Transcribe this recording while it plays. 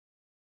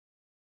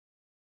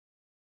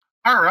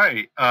All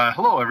right.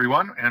 Hello,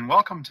 everyone, and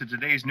welcome to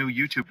today's new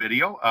YouTube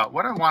video.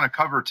 What I want to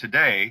cover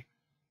today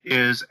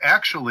is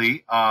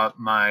actually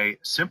my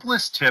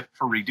simplest tip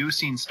for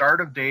reducing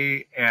start of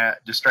day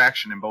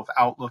distraction in both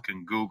Outlook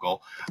and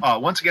Google.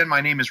 Once again,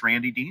 my name is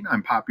Randy Dean.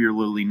 I'm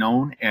popularly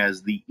known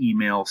as the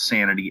email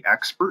sanity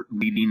expert,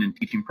 leading and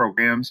teaching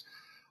programs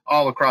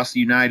all across the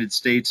United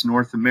States,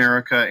 North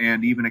America,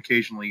 and even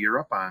occasionally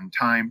Europe on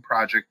time,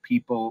 project,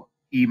 people,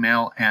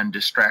 email, and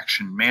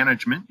distraction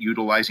management,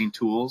 utilizing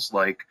tools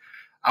like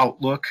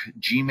Outlook,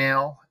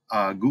 Gmail,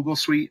 Google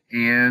Suite,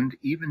 and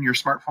even your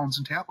smartphones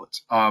and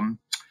tablets.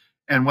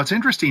 And what's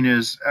interesting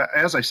is,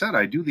 as I said,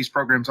 I do these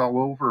programs all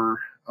over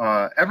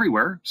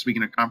everywhere,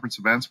 speaking at conference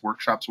events,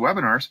 workshops,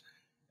 webinars.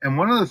 And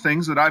one of the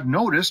things that I've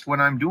noticed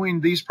when I'm doing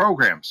these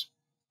programs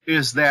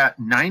is that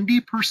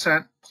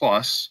 90%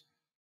 plus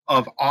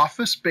of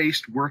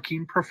office-based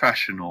working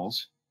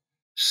professionals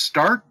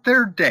start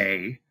their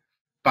day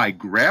by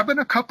grabbing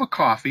a cup of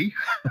coffee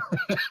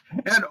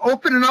and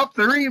opening up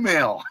their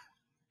email.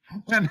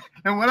 And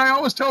what I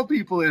always tell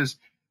people is,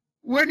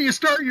 when you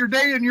start your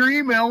day in your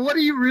email, what are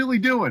you really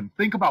doing?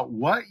 Think about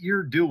what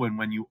you're doing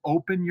when you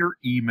open your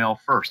email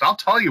first. I'll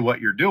tell you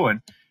what you're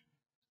doing.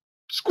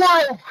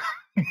 Squirrel!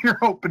 You're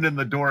opening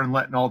the door and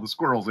letting all the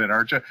squirrels in,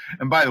 aren't you?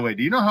 And by the way,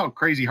 do you know how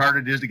crazy hard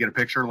it is to get a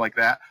picture like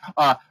that?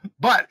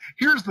 But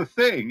here's the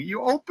thing.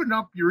 You open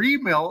up your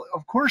email,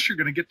 of course you're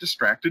going to get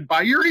distracted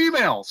by your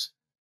emails.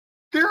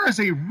 There is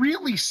a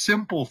really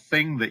simple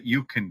thing that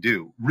you can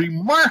do,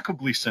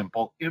 remarkably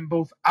simple, in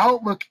both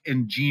Outlook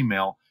and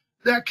Gmail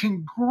that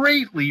can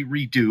greatly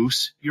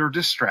reduce your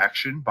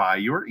distraction by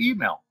your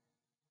email.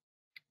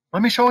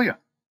 Let me show you.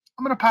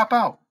 I'm going to pop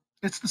out.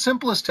 It's the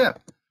simplest tip.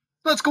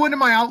 Let's go into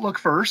my Outlook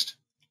first.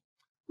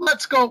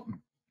 Let's go.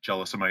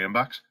 Jealous of my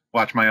inbox?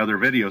 Watch my other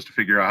videos to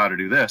figure out how to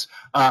do this.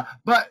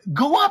 But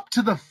go up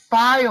to the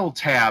File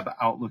tab,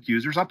 Outlook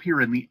users, up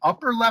here in the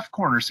upper left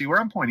corner. See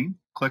where I'm pointing?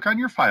 Click on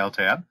your File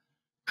tab.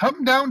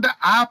 Come down to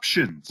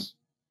Options.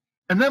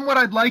 And then what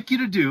I'd like you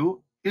to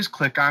do is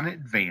click on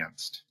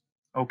Advanced.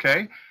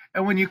 Okay?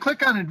 And when you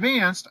click on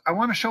Advanced, I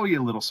want to show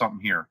you a little something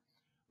here.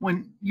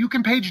 When you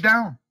can page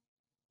down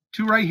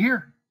to right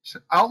here,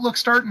 Outlook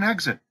Start and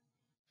Exit.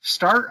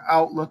 Start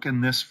Outlook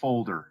in this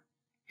folder.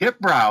 Hit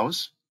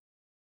Browse,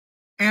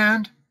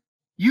 and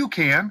you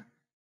can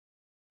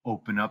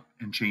open up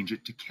and change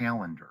it to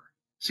Calendar.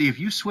 See, if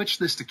you switch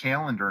this to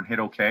Calendar and hit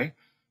OK,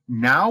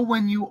 now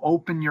when you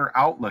open your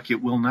Outlook,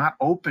 it will not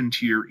open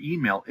to your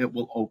email, it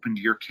will open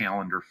to your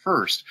calendar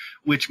first,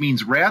 which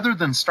means rather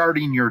than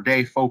starting your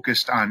day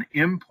focused on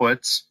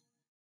inputs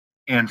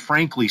and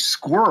frankly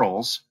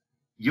squirrels,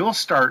 you'll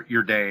start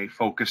your day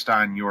focused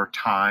on your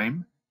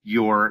time,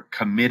 your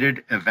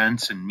committed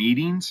events and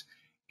meetings,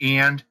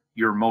 and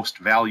your most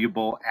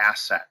valuable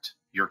asset,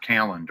 your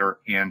calendar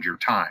and your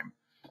time.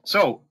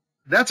 So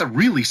that's a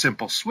really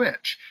simple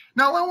switch.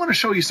 Now I want to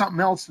show you something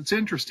else that's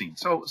interesting.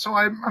 So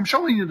I'm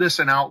showing you this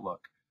in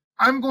Outlook.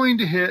 I'm going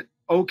to hit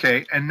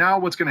OK, and now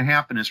what's going to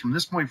happen is from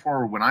this point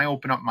forward, when I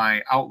open up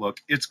my Outlook,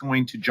 it's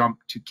going to jump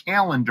to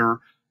calendar,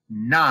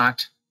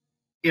 not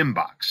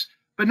inbox.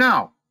 But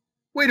now,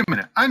 wait a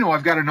minute. I know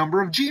I've got a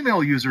number of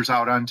Gmail users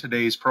out on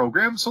today's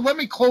program, so let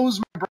me close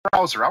my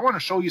browser. I want to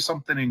show you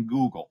something in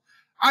Google.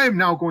 I am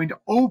now going to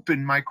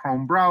open my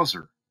Chrome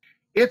browser.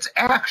 It's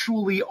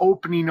actually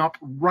opening up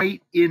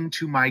right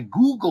into my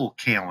Google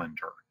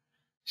Calendar.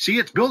 See,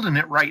 it's building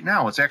it right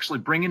now. It's actually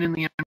bringing in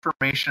the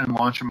information and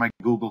launching my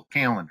Google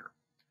Calendar.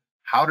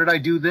 How did I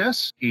do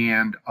this?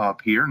 And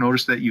up here,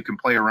 notice that you can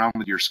play around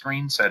with your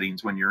screen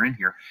settings when you're in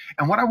here.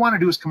 And what I want to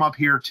do is come up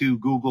here to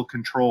Google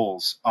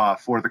Controls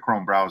for the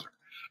Chrome browser.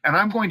 And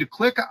I'm going to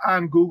click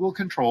on Google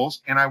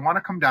Controls, and I want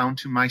to come down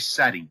to my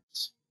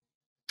settings.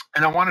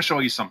 And I want to show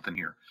you something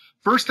here.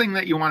 First thing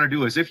that you want to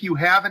do is if you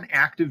have an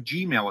active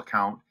Gmail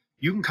account,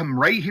 you can come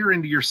right here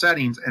into your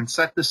settings and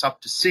set this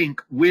up to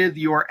sync with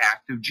your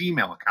active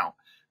Gmail account.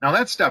 Now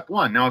that's step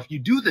one. Now if you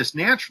do this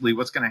naturally,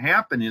 what's going to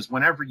happen is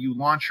whenever you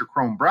launch your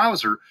Chrome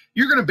browser,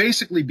 you're going to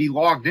basically be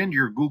logged into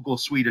your Google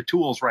suite of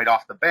tools right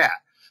off the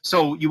bat.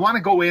 So you want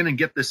to go in and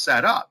get this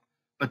set up.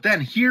 But then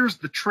here's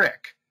the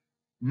trick.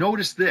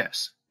 Notice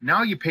this.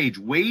 Now you page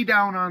way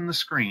down on the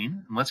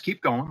screen, and let's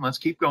keep going, let's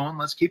keep going,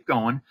 let's keep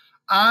going.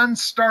 On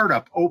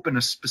startup, open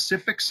a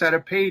specific set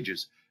of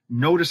pages.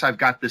 Notice I've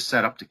got this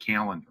set up to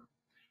calendar.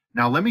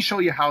 Now let me show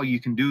you how you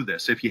can do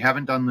this if you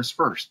haven't done this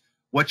first.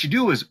 What you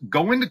do is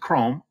go into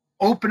Chrome,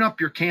 open up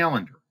your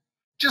calendar.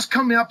 Just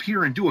come up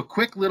here and do a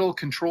quick little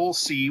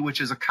Control-C, which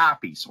is a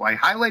copy. So I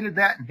highlighted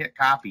that and hit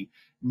copy.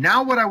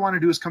 Now what I want to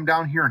do is come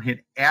down here and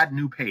hit Add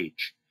New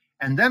Page.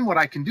 And then what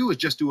I can do is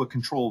just do a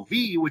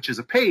Control-V, which is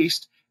a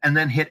paste, and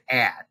then hit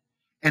Add.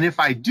 And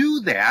if I do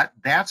that,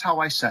 that's how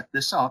I set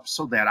this up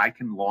so that I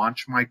can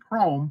launch my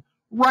Chrome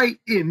right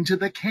into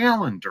the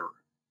calendar.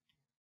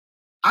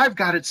 I've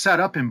got it set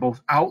up in both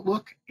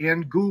Outlook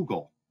and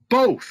Google,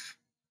 both,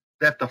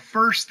 that the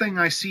first thing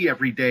I see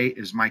every day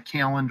is my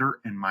calendar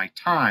and my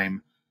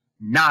time,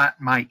 not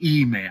my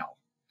email,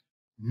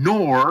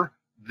 nor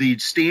the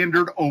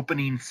standard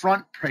opening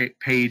front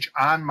page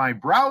on my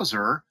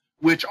browser,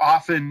 which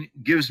often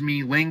gives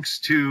me links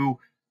to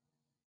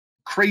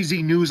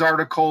crazy news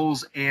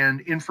articles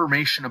and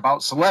information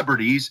about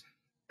celebrities,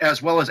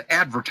 as well as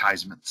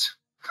advertisements.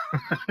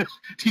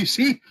 Do you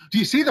see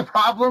the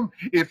problem?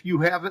 If you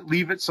have it,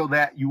 leave it so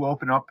that you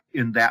open up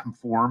in that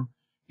form,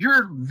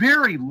 you're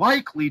very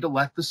likely to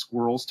let the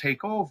squirrels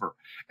take over.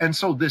 And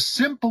so this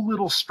simple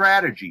little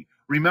strategy,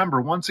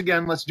 remember, once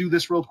again, let's do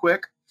this real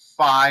quick.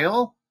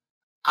 File,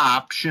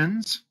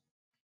 Options,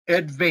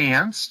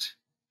 Advanced.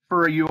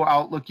 For you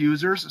Outlook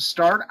users,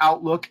 start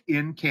Outlook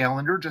in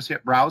Calendar. Just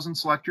hit Browse and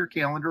select your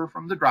calendar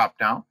from the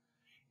drop-down.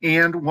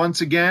 And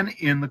once again,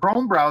 in the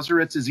Chrome browser,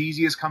 it's as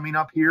easy as coming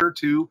up here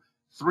to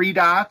 3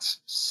 dots,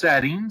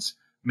 Settings.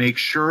 Make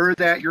sure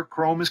that your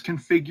Chrome is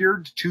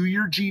configured to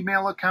your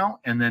Gmail account,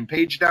 and then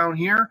page down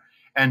here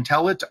and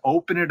tell it to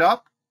open it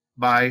up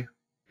by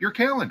your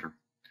calendar.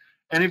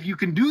 And if you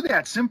can do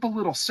that simple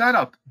little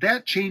setup,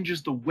 that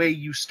changes the way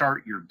you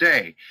start your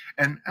day.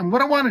 And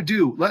what I want to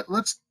do,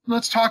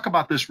 let's talk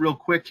about this real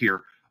quick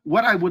here.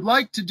 What I would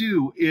like to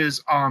do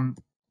is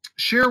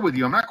share with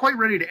you, I'm not quite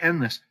ready to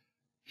end this.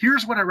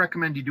 Here's what I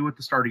recommend you do at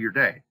the start of your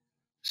day.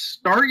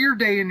 Start your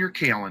day in your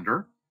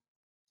calendar.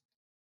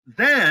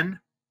 Then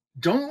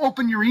don't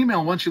open your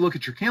email once you look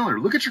at your calendar.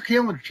 Look at your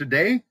calendar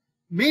today,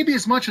 maybe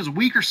as much as a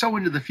week or so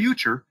into the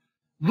future.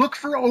 Look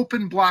for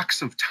open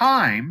blocks of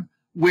time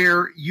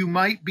where you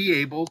might be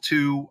able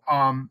to,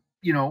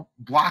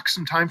 block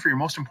some time for your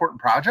most important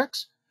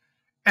projects.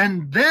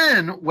 And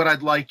then what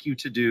I'd like you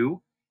to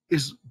do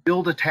is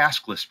build a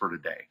task list for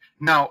today.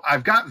 Now,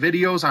 I've got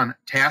videos on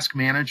task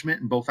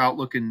management in both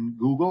Outlook and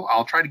Google.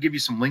 I'll try to give you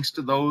some links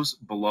to those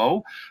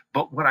below.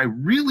 But what I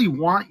really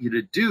want you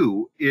to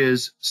do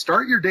is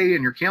start your day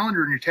in your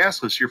calendar and your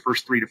task list your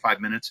first 3 to 5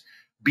 minutes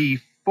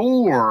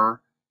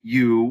before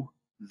you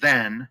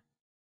then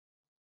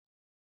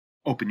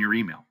open your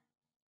email.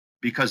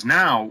 Because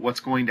now what's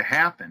going to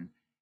happen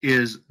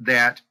is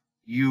that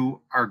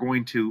you are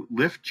going to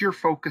lift your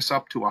focus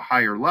up to a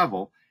higher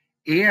level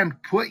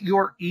and put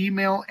your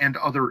email and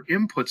other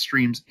input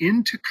streams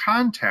into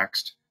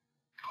context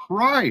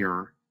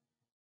prior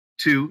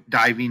to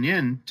diving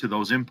into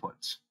those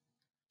inputs.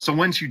 So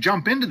once you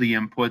jump into the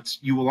inputs,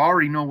 you will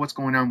already know what's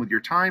going on with your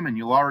time, and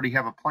you'll already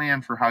have a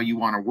plan for how you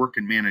want to work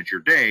and manage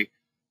your day,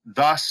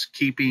 thus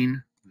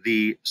keeping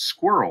the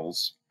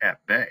squirrels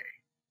at bay.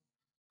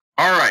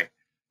 All right.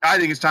 I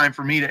think it's time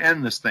for me to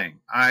end this thing.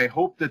 I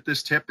hope that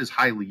this tip is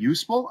highly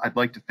useful. I'd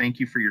like to thank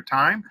you for your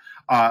time.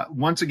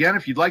 Once again,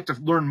 if you'd like to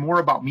learn more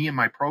about me and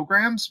my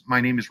programs,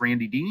 my name is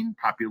Randy Dean,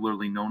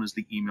 popularly known as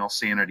the Email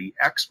Sanity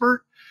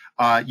Expert.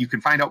 You can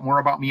find out more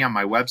about me on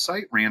my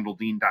website,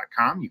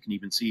 randalldean.com. You can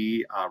even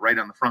see right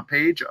on the front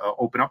page,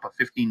 open up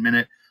a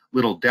 15-minute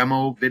little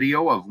demo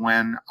video of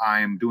when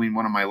I'm doing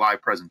one of my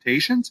live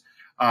presentations.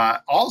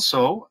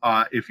 Also,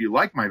 if you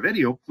like my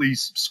video,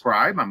 please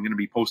subscribe. I'm going to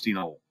be posting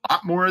a lot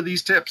more of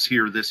these tips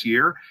here this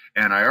year,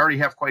 and I already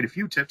have quite a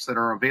few tips that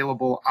are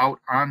available out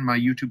on my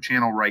YouTube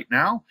channel right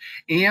now.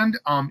 And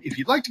if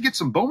you'd like to get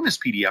some bonus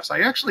PDFs,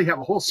 I actually have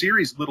a whole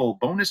series of little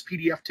bonus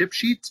PDF tip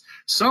sheets,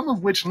 some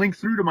of which link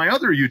through to my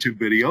other YouTube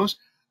videos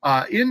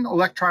in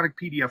electronic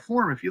PDF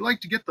form. If you'd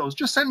like to get those,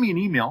 just send me an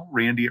email,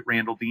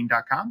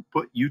 randy@randalldean.com,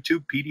 put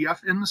YouTube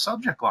PDF in the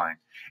subject line.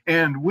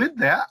 And with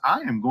that,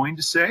 I am going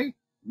to say,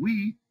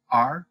 we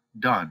are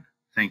done.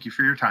 Thank you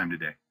for your time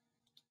today.